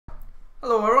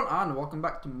Hello everyone and welcome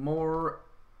back to more...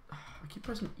 I keep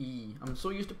pressing E. I'm so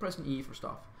used to pressing E for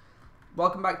stuff.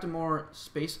 Welcome back to more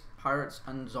Space Pirates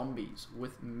and Zombies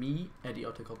with me,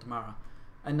 E038.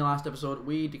 In the last episode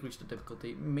we decreased the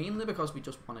difficulty mainly because we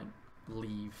just want to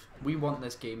leave. We want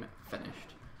this game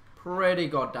finished pretty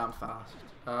goddamn fast.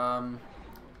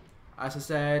 As I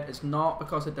said, it's not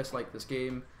because I dislike this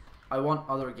game. I want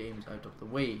other games out of the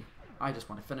way. I just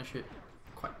want to finish it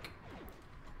quick.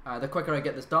 The quicker I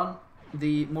get this done,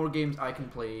 the more games I can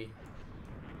play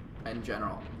in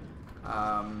general.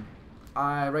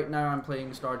 Right now I'm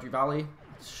playing Stardew Valley.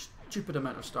 Stupid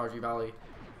amount of Stardew Valley.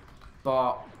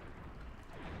 But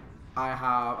I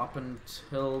have up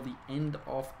until the end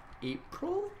of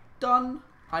April done,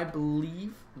 I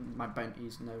believe. My bounty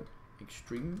is now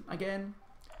extreme again.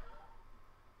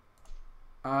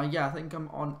 Yeah, I think I'm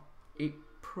on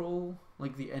April,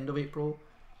 like the end of April.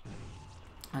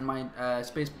 And my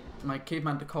my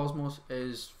caveman to Cosmos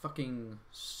is fucking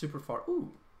super far.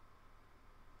 Ooh.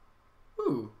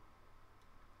 Ooh.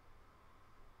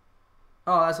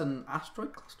 Oh, that's an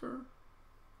asteroid cluster.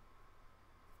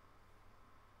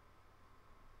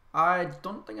 I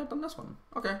don't think I've done this one.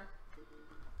 Okay.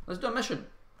 Let's do a mission.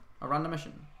 A random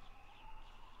mission.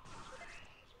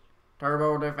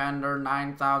 Turbo Defender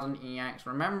 9000 EX.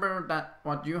 Remember that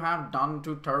what you have done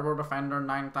to Turbo Defender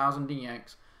 9000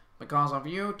 EX. Because of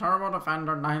you, Turbo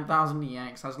Defender 9000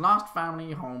 EX has lost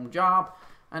family, home, job,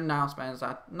 and now spends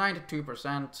at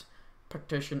 92%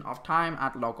 partition of time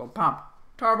at local pub.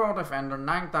 Turbo Defender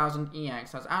 9000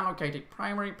 EX has allocated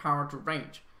primary power to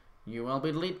range. You will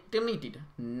be deleted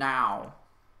now.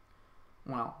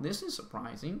 Well, this is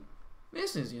surprising.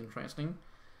 This is interesting.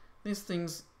 This thing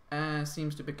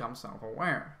seems to become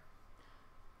self-aware.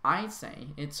 I'd say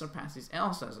it surpasses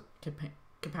Elsa's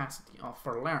capacity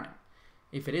for learning.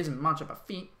 If it isn't much of a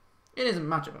feat, it isn't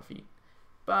much of a feat,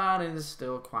 but it is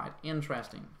still quite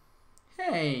interesting.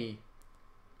 Hey!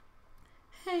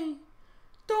 Hey!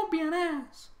 Don't be an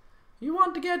ass! You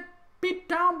want to get beat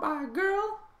down by a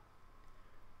girl?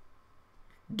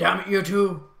 Damn it, you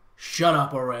two! Shut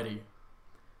up already!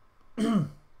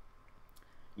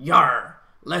 Yar!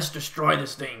 Let's destroy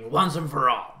this thing once and for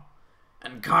all.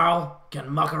 And Carl can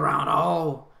muck around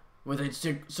all with its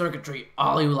circuitry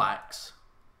all he likes.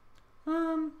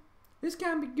 This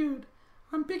can't be good.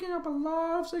 I'm picking up a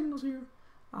lot of signals here.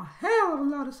 A hell of a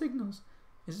lot of signals.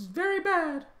 This is very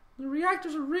bad. The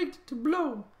reactors are rigged to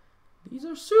blow. These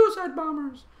are suicide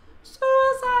bombers.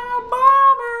 Suicide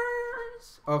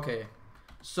bombers! Okay,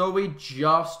 so we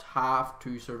just have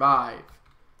to survive.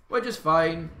 Which is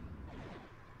fine.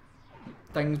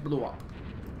 Things blow up.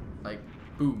 Like,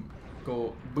 boom.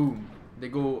 Go boom. They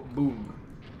go boom.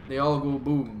 They all go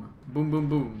boom. Boom, boom,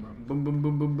 boom. Boom, boom,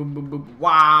 boom, boom, boom, boom, boom.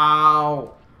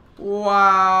 Wow!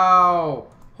 Wow!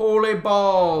 Holy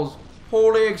balls!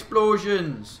 Holy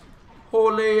explosions!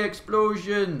 Holy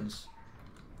explosions!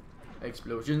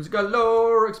 Explosions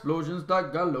galore! Explosions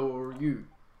that galore! You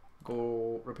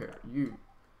go repair. You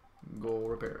go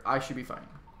repair. I should be fine.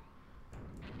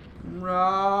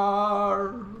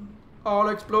 Rawr. All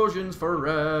explosions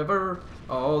forever!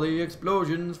 All the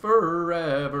explosions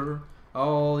forever!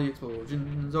 All the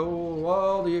explosions, oh,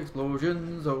 all the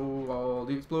explosions, oh, all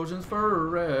the explosions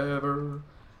forever.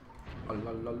 Oh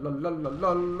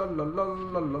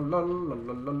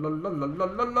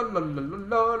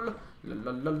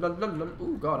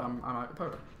God, I'm out of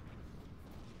powder.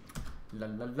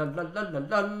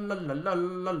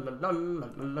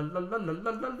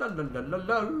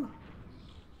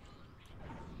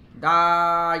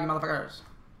 Die, you motherfuckers!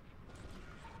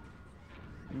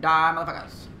 Die,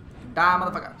 motherfuckers! Die,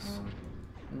 motherfuckers.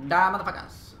 Die,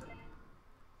 motherfuckers.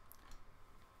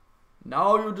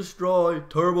 Now you destroy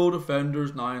Turbo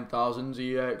Defender's 9000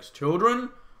 ZX.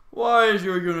 Children, why is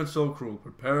your unit so cruel?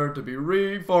 Prepare to be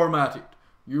reformatted.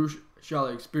 You shall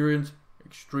experience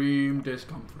extreme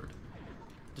discomfort.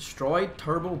 Destroy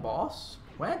Turbo Boss?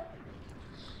 What?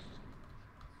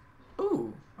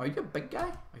 Ooh, are you a big guy?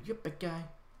 Are you a big guy?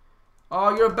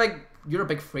 Oh, you're a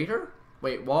big freighter?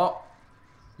 Wait, what?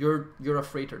 You're a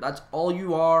freighter. That's all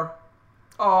you are.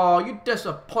 Oh, you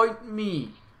disappoint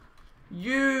me.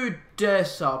 You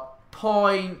disappoint.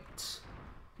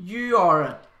 You are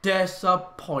a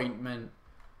disappointment.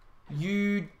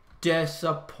 You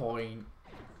disappoint.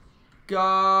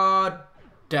 God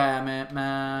damn it,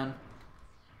 man.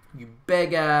 You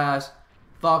big ass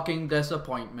fucking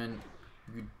disappointment.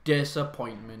 You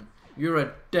disappointment. You're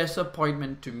a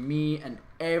disappointment to me and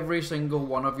every single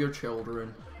one of your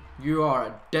children. You are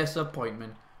a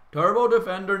disappointment. Turbo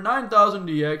Defender 9000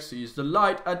 DX sees the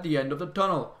light at the end of the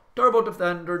tunnel. Turbo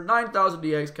Defender 9000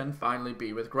 DX can finally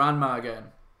be with Grandma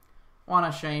again. What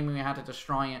a shame we had to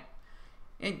destroy it.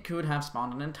 It could have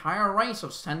spawned an entire race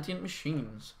of sentient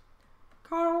machines.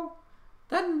 Carl,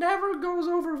 that never goes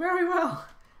over very well.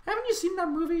 Haven't you seen that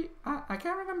movie? I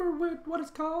can't remember what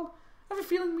it's called. I have a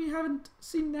feeling we haven't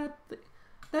seen that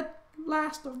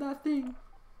last of that thing.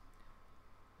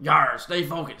 Yar, stay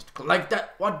focused. Collect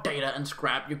what data and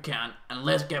scrap you can, and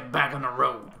let's get back on the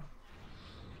road.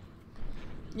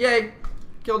 Yay!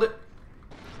 Killed it.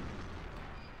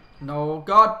 No,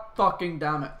 god fucking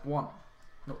damn it. One.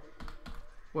 No.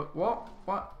 What?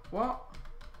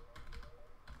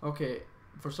 Okay,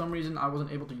 for some reason I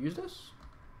wasn't able to use this.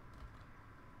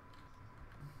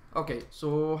 Okay,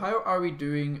 so how are we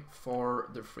doing for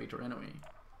the freighter anyway?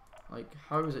 Like,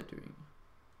 how is it doing?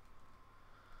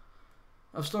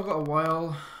 I've still got a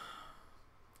while.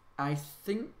 I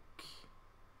think...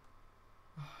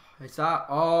 Is that...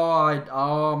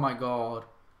 Oh my god.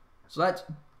 So that's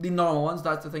the normal ones.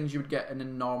 That's the things you would get in a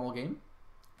normal game.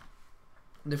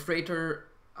 The freighter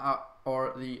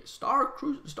or the Star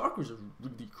Cruiser is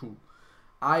really cool.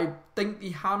 I think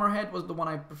the Hammerhead was the one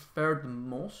I preferred the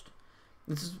most.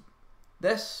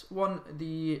 This one,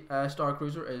 the Star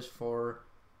Cruiser, is for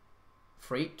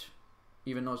freight,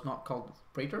 even though it's not called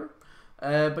freighter.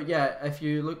 But yeah, if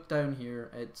you look down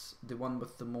here, it's the one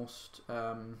with the most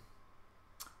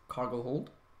cargo hold.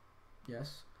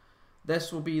 Yes.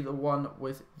 This will be the one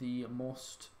with the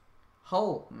most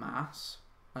hull mass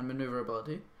and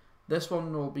maneuverability. This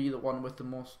one will be the one with the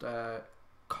most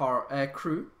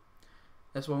crew.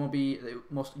 This one will be the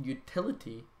most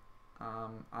utility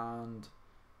and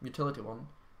utility one.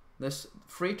 This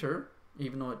freighter,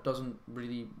 even though it doesn't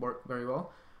really work very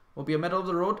well, will be a middle of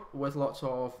the road with lots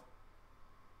of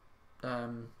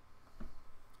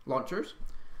launchers.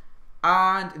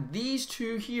 And these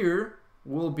two here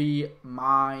will be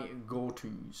my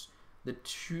go-tos. The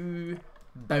two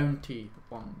bounty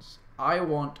ones. I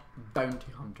want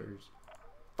bounty hunters.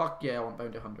 Fuck yeah, I want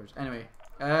bounty hunters. Anyway,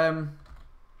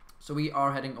 so we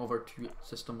are heading over to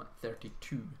system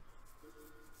 32.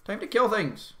 Time to kill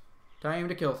things. Time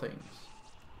to kill things.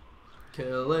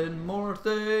 Killing more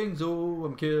things. Oh,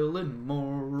 I'm killing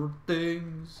more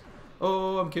things.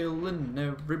 Oh, I'm killing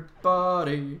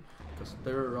everybody. Because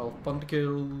they're all fun to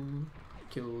kill.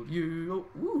 Kill you.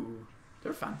 Oh, ooh,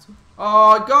 they're fancy.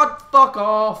 Oh, God, fuck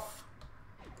off.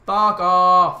 Fuck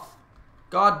off.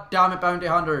 God damn it, bounty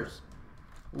hunters.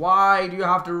 Why do you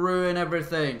have to ruin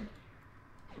everything?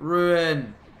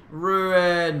 Ruin.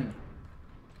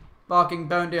 Fucking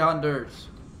bounty hunters.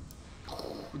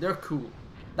 They're cool.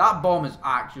 That bomb is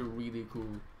actually really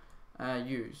cool.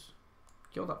 Use.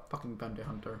 Kill that fucking bounty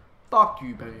hunter. Fuck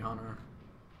you, bounty hunter.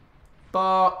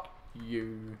 Fuck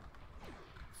you.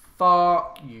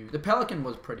 Fuck you. The pelican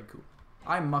was pretty cool.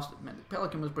 I must admit, the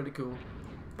pelican was pretty cool.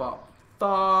 But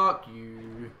fuck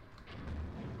you.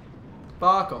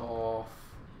 Fuck off.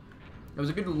 It was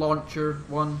a good launcher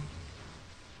one.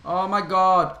 Oh my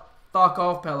god. Fuck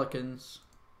off, pelicans.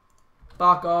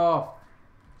 Fuck off.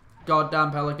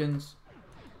 Goddamn pelicans.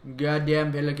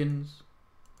 Goddamn pelicans.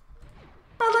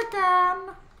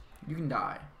 Pelican. You can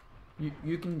die.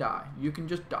 You can die. You can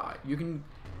just die. You can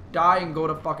die and go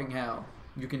to fucking hell.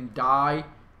 You can die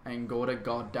and go to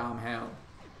goddamn hell.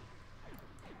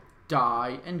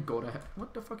 Die and go to hell.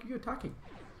 What the fuck are you attacking?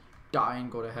 Die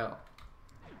and go to hell.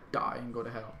 Die and go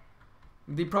to hell.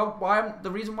 The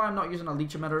reason why I'm not using a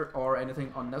leech emitter or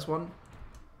anything on this one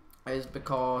is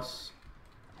because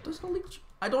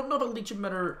I don't know if a leech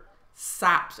emitter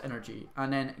saps energy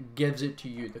and then gives it to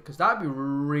you, because that'd be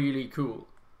really cool.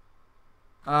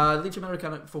 The leech emitter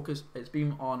can focus its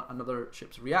beam on another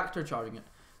ship's reactor, charging it.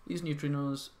 These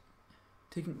neutrinos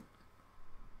taking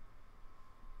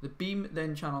the beam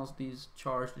then channels these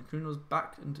charged neutrinos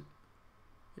back into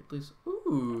it. Please.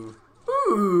 Ooh.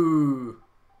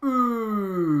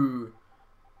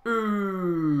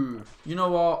 You know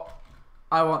what?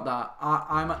 I want that.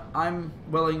 I'm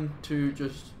willing to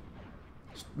just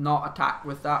not attack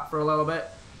with that for a little bit,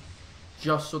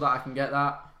 just so that I can get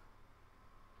that.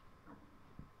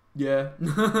 Yeah.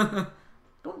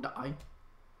 Don't die.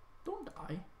 Don't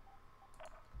die.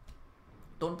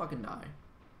 Don't fucking die.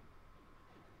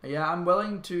 Yeah, I'm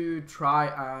willing to try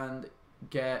and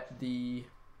get the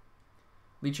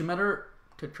leech emitter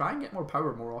to try and get more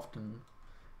power more often.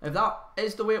 If that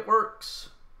is the way it works,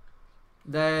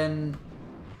 then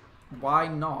why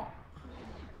not?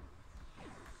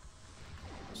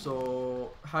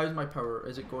 So, how's my power?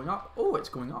 Is it going up? Oh, it's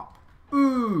going up.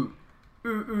 Ooh.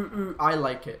 I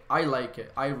like it. I like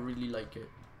it. I really like it.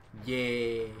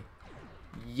 Yeah.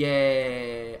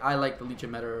 Yeah. I like the leech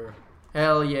emitter.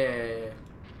 Hell yeah.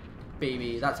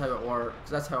 Baby. That's how it works.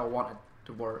 That's how I want it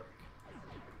to work.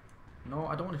 No,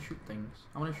 I don't want to shoot things.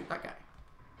 I want to shoot that guy.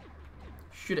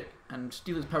 Shoot it and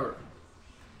steal his power.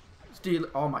 Steal.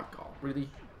 Oh my god, really?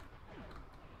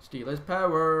 Steal his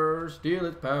power. Steal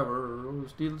his power.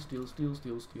 Steal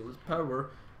his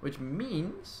power. Which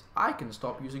means I can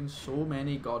stop using so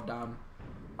many goddamn.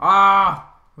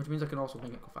 Which means I can also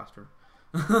make it go faster.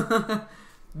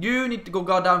 You need to go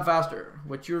goddamn faster,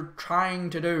 which you're trying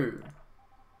to do.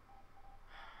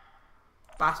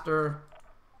 Faster.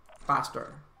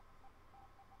 Faster.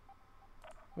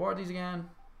 What are these again?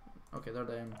 Okay, they're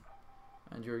them.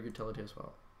 And your utility as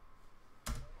well.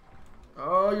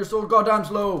 Oh, you're so goddamn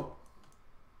slow.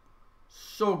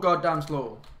 So goddamn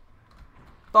slow.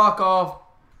 Fuck off,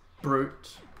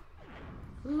 brute.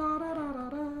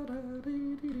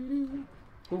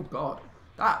 Oh god.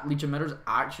 That leech emitter is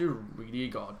actually really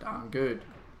goddamn good.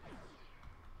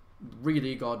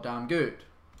 Really goddamn good.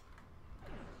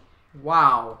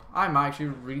 Wow. I'm actually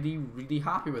really, really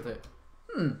happy with it.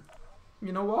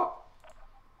 You know what?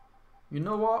 You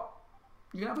know what?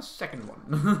 You can have a second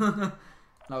one.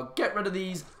 Now get rid of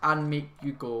these and make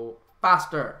you go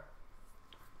faster.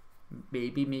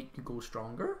 Maybe make you go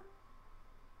stronger.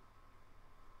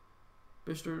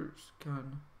 Boosters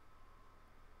can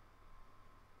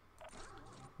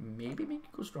maybe make you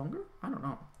go stronger? I don't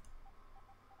know.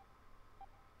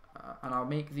 And I'll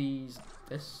make these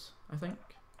this, I think.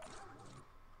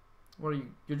 What are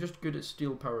you? You're just good at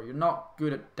steel power. You're not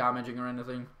good at damaging or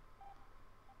anything.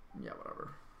 Yeah,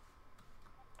 whatever.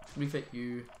 Refit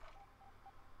you.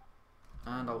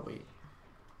 And I'll wait.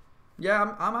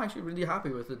 Yeah, I'm actually really happy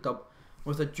with the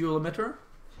dual emitter.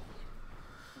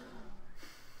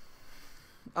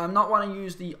 I'm not want to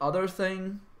use the other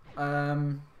thing.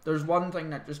 There's one thing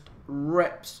that just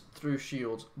rips through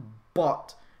shields,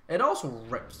 but it also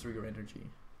rips through your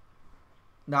energy.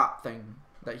 That thing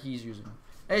that he's using.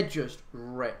 It just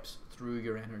rips through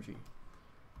your energy.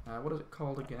 What is it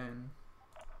called again?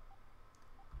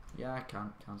 Yeah, I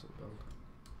can't cancel the build.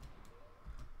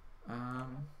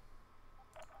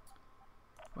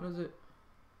 What is it?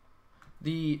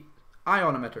 The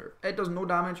ion emitter. It does no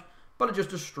damage, but it just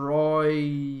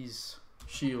destroys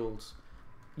shields.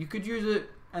 You could use it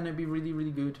and it'd be really,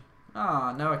 really good.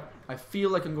 Now I feel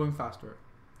like I'm going faster.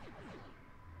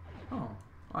 Oh,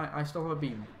 I still have a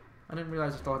beam. I didn't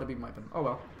realize I still had a beam weapon. Oh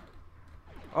well.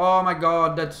 Oh my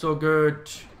god, that's so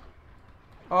good.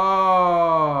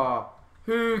 Oh,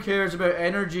 who cares about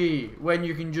energy when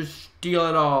you can just steal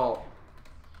it all?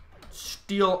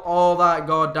 Steal all that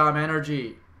goddamn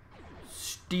energy.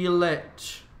 Steal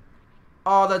it.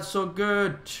 Oh, that's so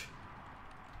good.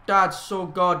 That's so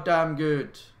goddamn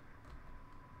good.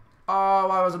 Oh,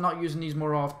 why was I not using these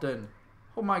more often?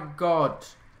 Oh my god.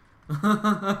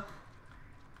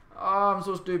 Oh, I'm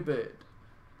so stupid.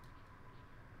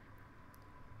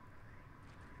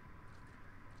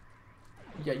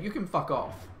 Yeah, you can fuck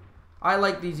off. I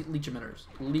like these leech emitters.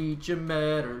 Leech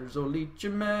emitters, oh leech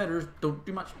emitters, don't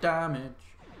do much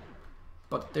damage.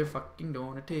 But they're fucking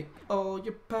gonna take all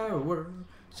your power.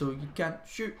 So you can't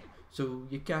shoot, so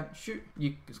you can't shoot.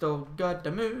 You still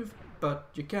gotta move, but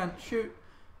you can't shoot.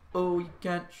 Oh, you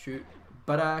can't shoot.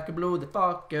 But I can blow the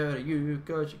fuck out of you,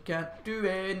 cause you can't do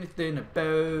anything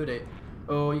about it.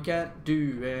 Oh, you can't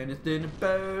do anything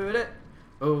about it.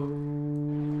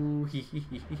 Oh, hee hee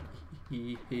hee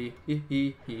hee hee hee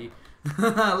hee hee.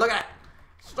 Look at it!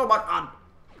 So much fun!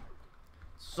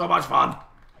 So much fun!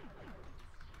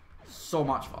 So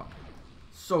much fun.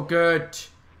 So good.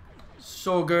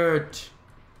 So good.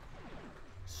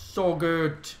 So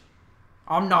good.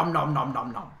 Nom nom nom nom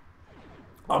nom.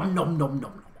 Nom nom nom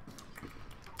nom.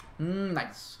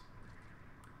 Nice.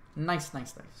 Nice,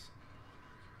 nice, nice.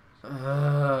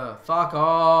 Fuck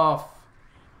off.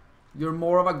 You're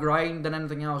more of a grind than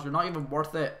anything else. You're not even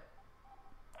worth it.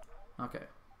 Okay.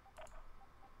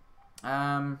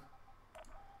 I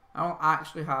don't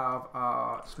actually have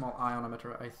a small ion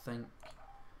emitter, I think.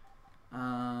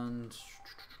 And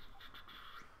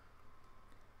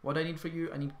what I need for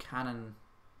you, I need cannon.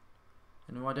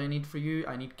 And what I need for you,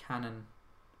 I need cannon.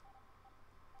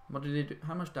 What do they do?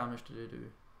 How much damage do they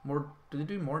do? More? Do they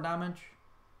do more damage?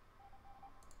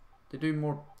 They do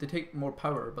more. They take more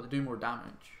power, but they do more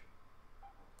damage.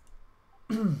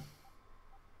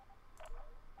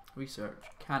 Research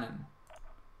cannon.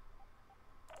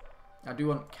 I do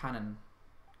want cannon.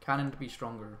 Cannon to be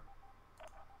stronger,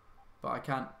 but I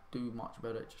can't do much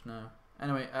about it just now.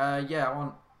 Anyway, yeah, I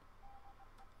want.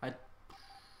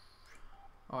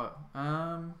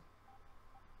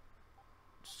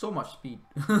 So much speed.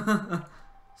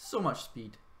 So much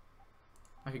speed.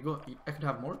 I could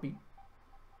have more speed.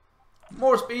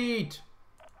 More speed.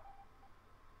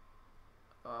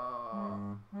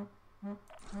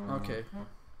 Okay.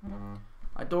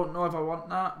 I don't know if I want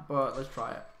that, but let's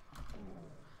try it.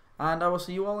 And I will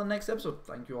see you all in the next episode.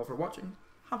 Thank you all for watching.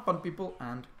 Have fun, people,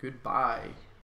 and goodbye.